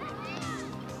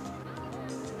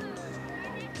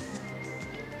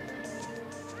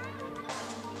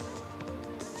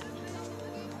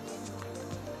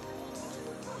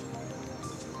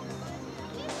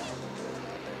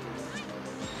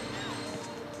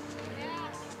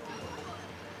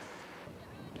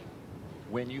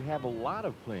 When you have a lot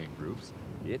of playing groups,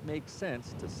 it makes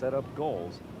sense to set up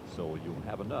goals so you'll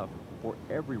have enough for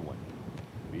everyone.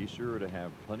 Be sure to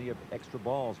have plenty of extra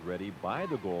balls ready by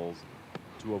the goals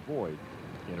to avoid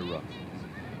interruptions.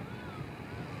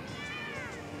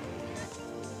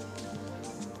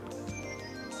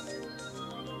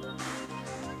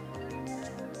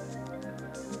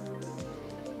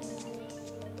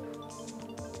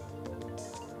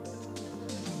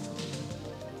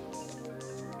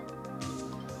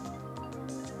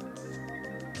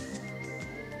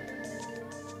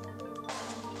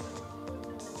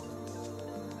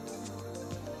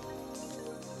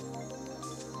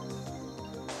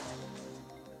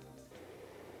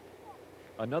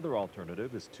 Another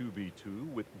alternative is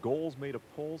 2v2 with goals made of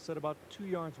poles set about 2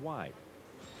 yards wide.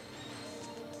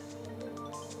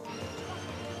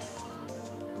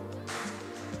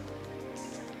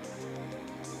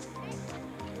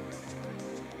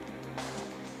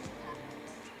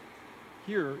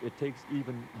 Here, it takes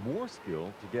even more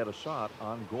skill to get a shot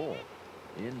on goal.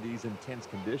 In these intense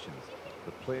conditions,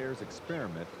 the players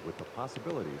experiment with the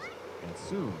possibilities and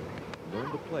soon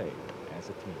learn to play as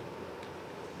a team.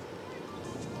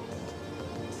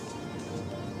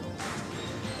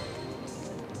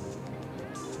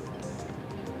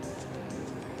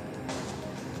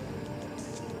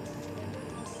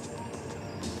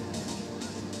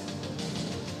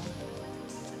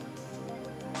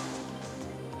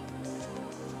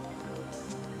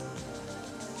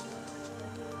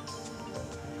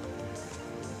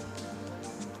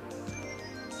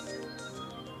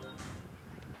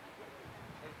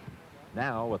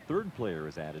 Now, a third player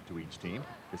is added to each team.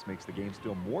 This makes the game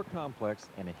still more complex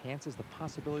and enhances the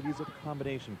possibilities of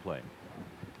combination play.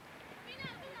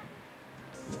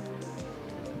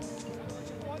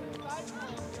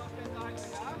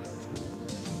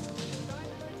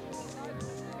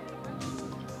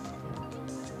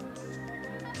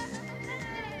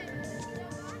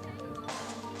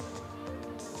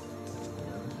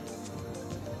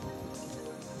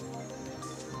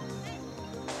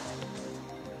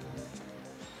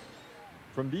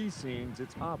 From these scenes,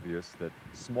 it's obvious that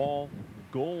small,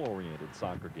 goal-oriented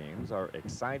soccer games are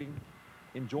exciting,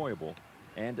 enjoyable,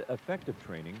 and effective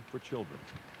training for children.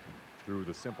 Through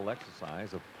the simple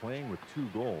exercise of playing with 2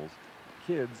 goals,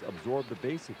 kids absorb the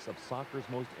basics of soccer's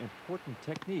most important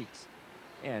techniques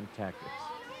and tactics.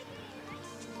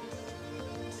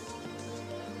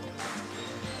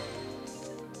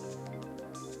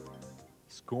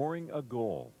 Scoring a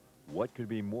goal. What could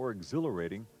be more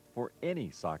exhilarating for any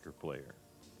soccer player?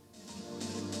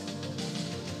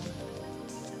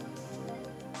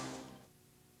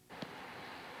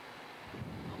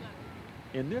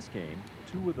 In this game,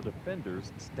 2 of the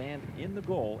defenders stand in the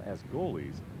goal as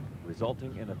goalies,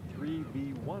 resulting in a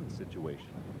 3v1 situation.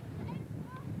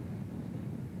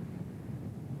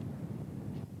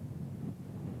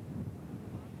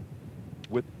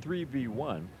 With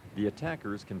 3v1, the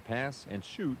attackers can pass and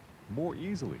shoot more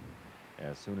easily.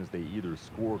 As soon as they either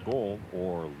score a goal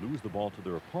or lose the ball to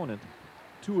their opponent,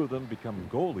 2 of them become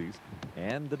goalies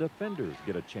and the defenders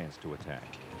get a chance to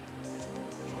attack.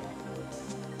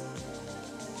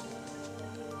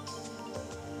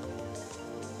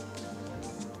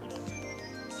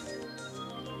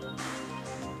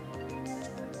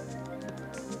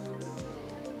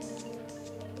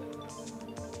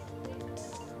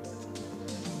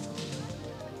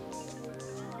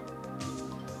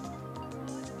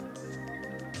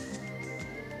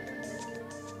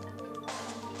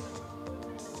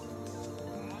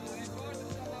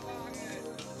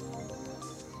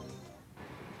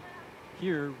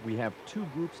 Here, we have 2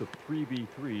 groups of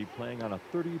 3v3 playing on a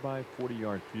 30 by 40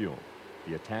 yard field.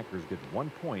 The attackers get 1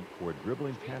 point for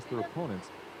dribbling past their opponents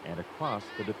and across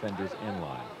the defender's end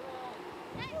line.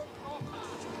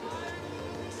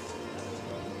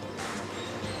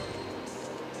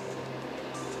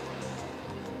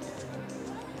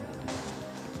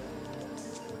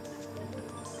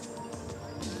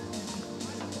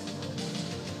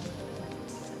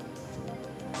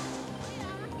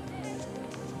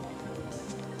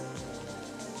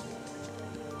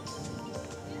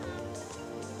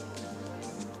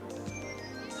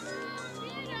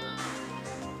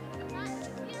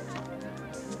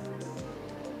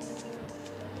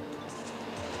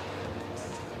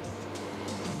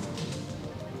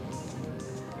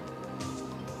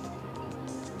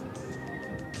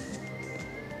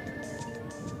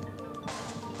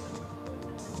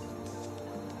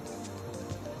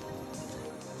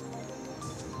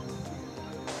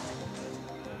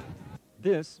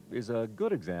 This is a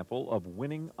good example of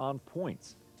winning on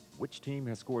points. Which team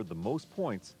has scored the most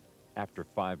points after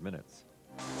 5 minutes?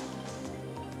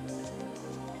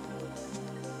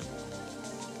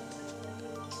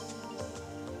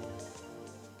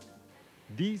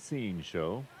 These scenes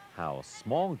show how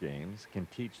small games can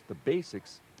teach the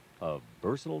basics of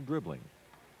versatile dribbling,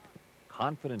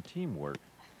 confident teamwork,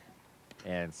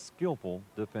 and skillful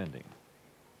defending.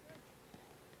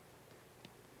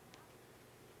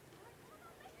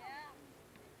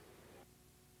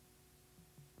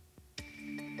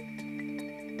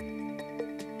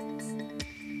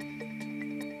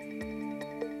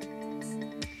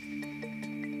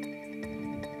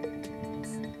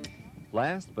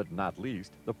 Last but not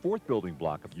least, the fourth building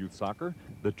block of youth soccer,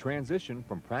 the transition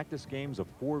from practice games of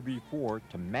 4v4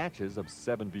 to matches of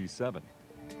 7v7.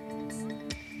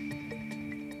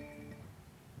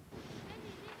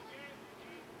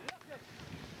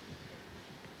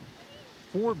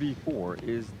 4v4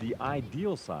 is the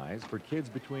ideal size for kids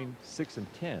between 6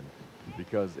 and 10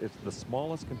 because it's the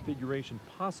smallest configuration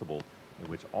possible in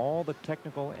which all the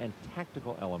technical and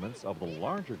tactical elements of the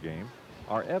larger game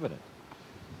are evident.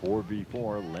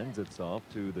 4v4 lends itself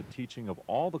to the teaching of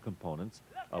all the components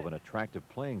of an attractive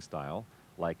playing style,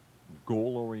 like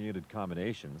goal-oriented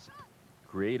combinations,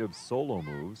 creative solo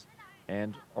moves,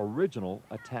 and original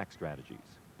attack strategies.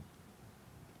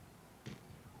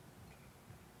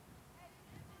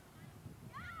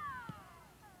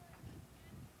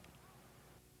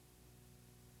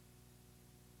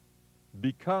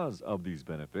 Because of these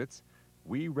benefits,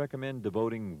 we recommend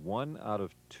devoting 1 out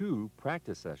of 2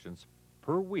 practice sessions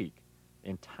per week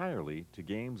entirely to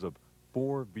games of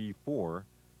 4v4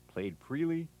 played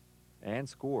freely and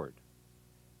scored.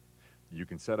 You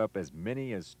can set up as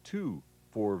many as 2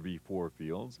 4v4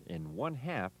 fields in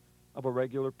 1/2 of a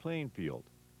regular playing field.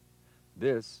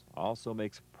 This also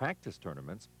makes practice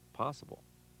tournaments possible.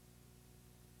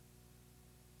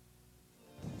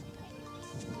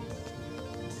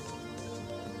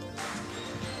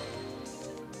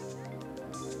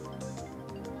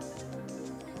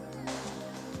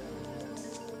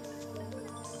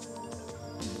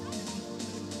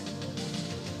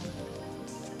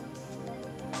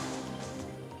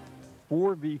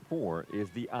 Four v 4 is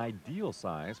the ideal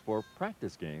size for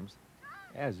practice games,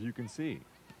 as you can see.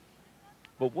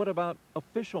 But what about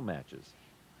official matches?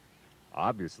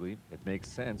 Obviously, it makes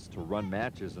sense to run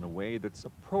matches in a way that's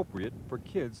appropriate for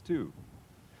kids too.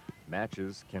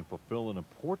 Matches can fulfill an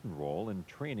important role in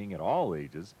training at all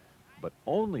ages, but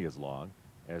only as long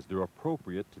as they're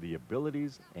appropriate to the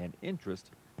abilities and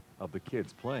interest of the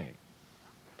kids playing.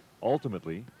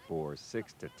 Ultimately, for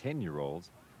 6 to 10-year-olds,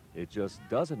 it just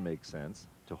doesn't make sense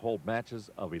to hold matches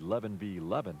of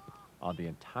 11v11 on the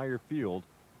entire field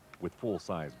with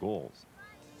full-size goals.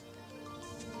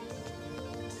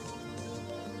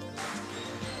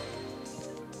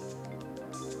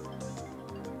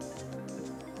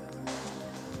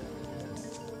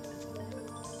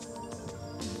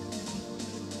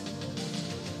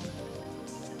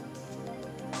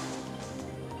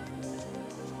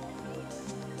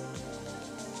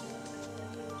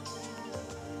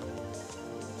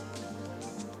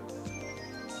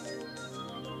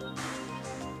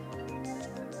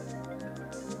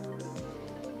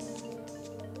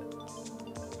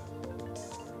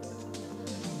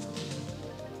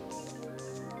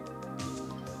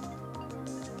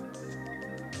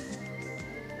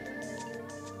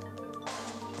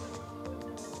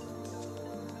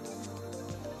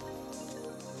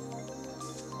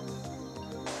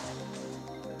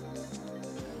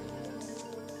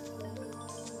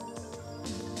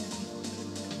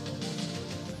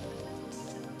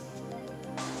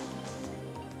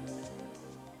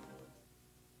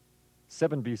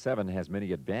 Seven v 7 has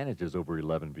many advantages over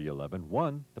 11v11.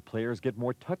 One, the players get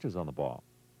more touches on the ball.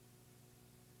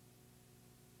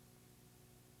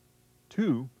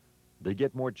 2, they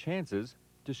get more chances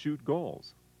to shoot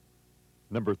goals.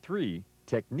 Number 3,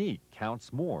 technique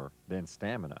counts more than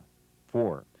stamina.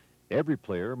 4, every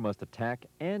player must attack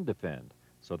and defend,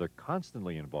 so they're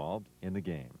constantly involved in the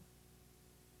game.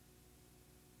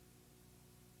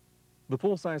 The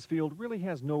full-size field really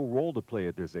has no role to play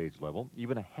at this age level.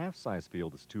 Even a half-size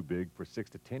field is too big for 6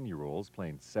 to 10-year-olds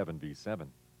playing 7v7.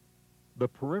 The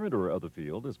perimeter of the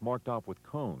field is marked off with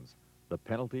cones. The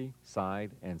penalty,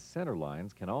 side, and center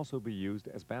lines can also be used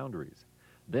as boundaries.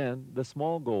 Then the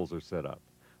small goals are set up.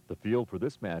 The field for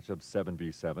this matchup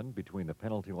 7v7 between the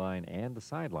penalty line and the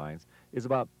sidelines is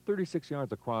about 36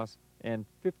 yards across and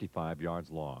 55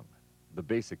 yards long. The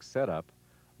basic setup: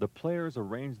 the players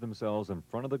arrange themselves in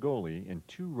front of the goalie in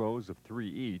 2 rows of 3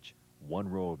 each, 1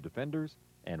 row of defenders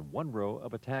and 1 row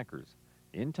of attackers.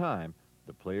 In time,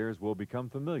 the players will become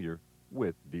familiar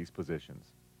with these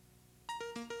positions.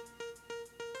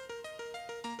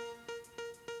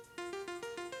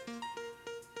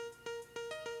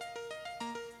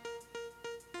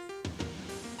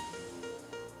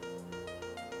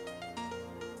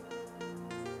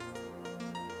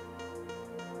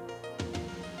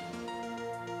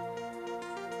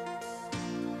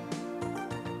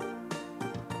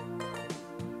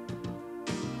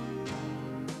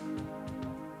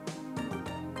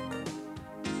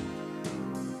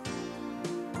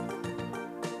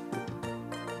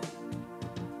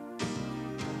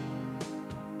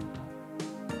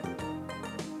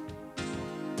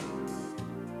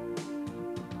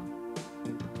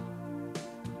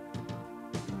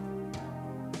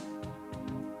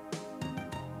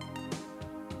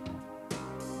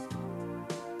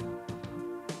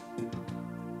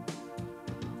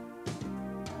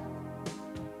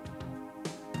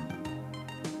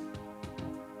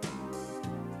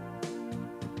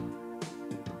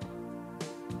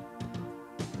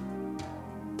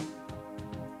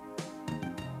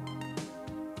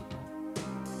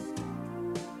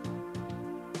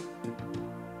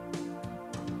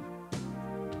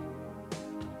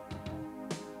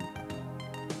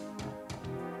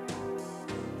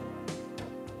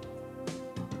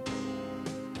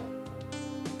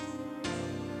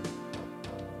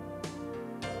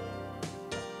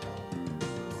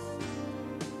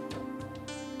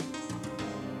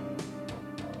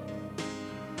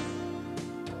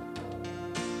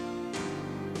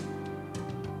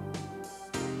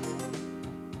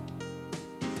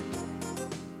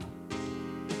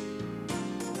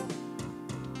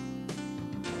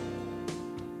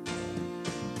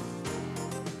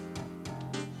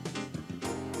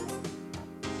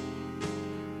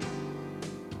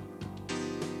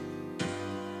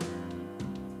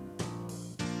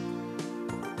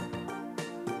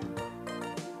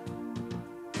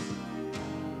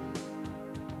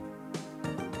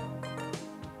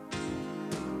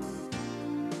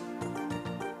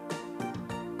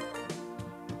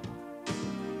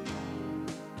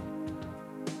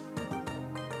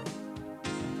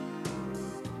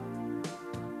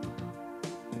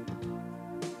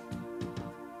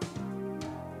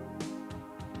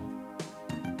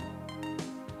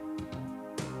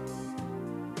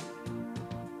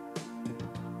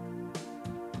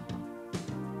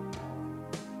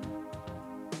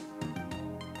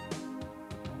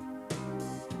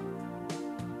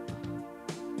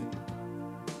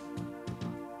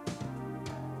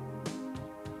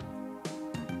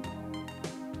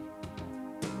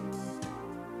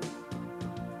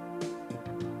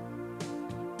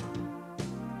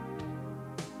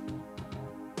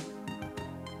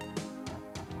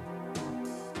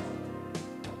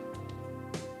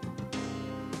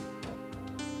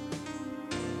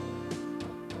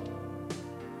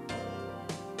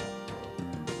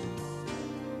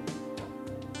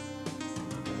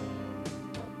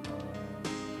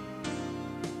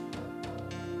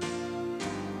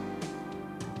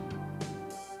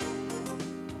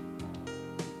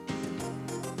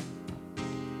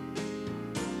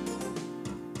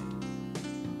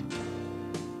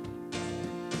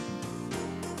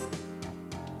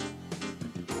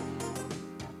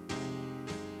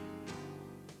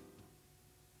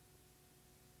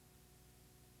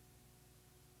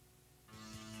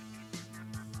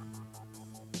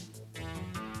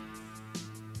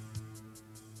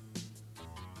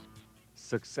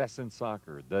 Success in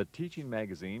Soccer, the teaching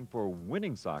magazine for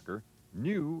winning soccer,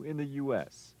 new in the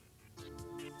U.S.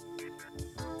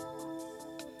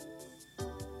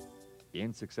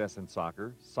 In Success in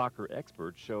Soccer, soccer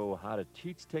experts show how to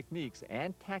teach techniques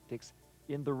and tactics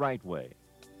in the right way.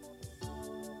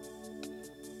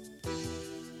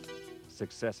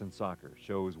 Success in Soccer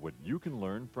shows what you can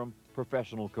learn from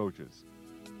professional coaches.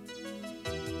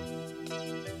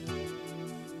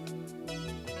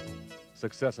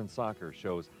 Success in Soccer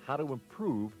shows how to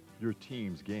improve your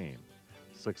team's game.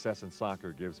 Success in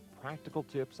Soccer gives practical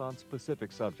tips on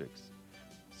specific subjects.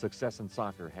 Success in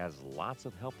Soccer has lots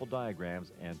of helpful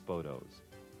diagrams and photos.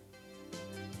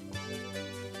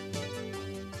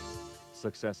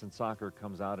 Success in Soccer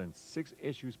comes out in 6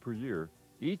 issues per year,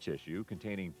 each issue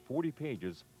containing 40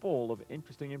 pages full of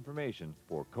interesting information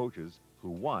for coaches who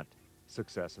want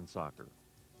success in soccer.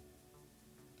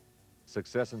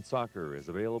 Success in Soccer is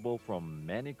available from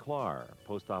Manny Clar,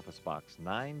 Post Office Box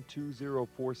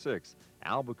 92046,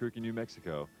 Albuquerque, New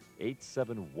Mexico,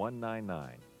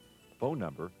 87199. Phone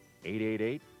number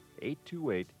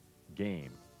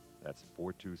 888-828-GAME. That's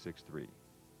 4263.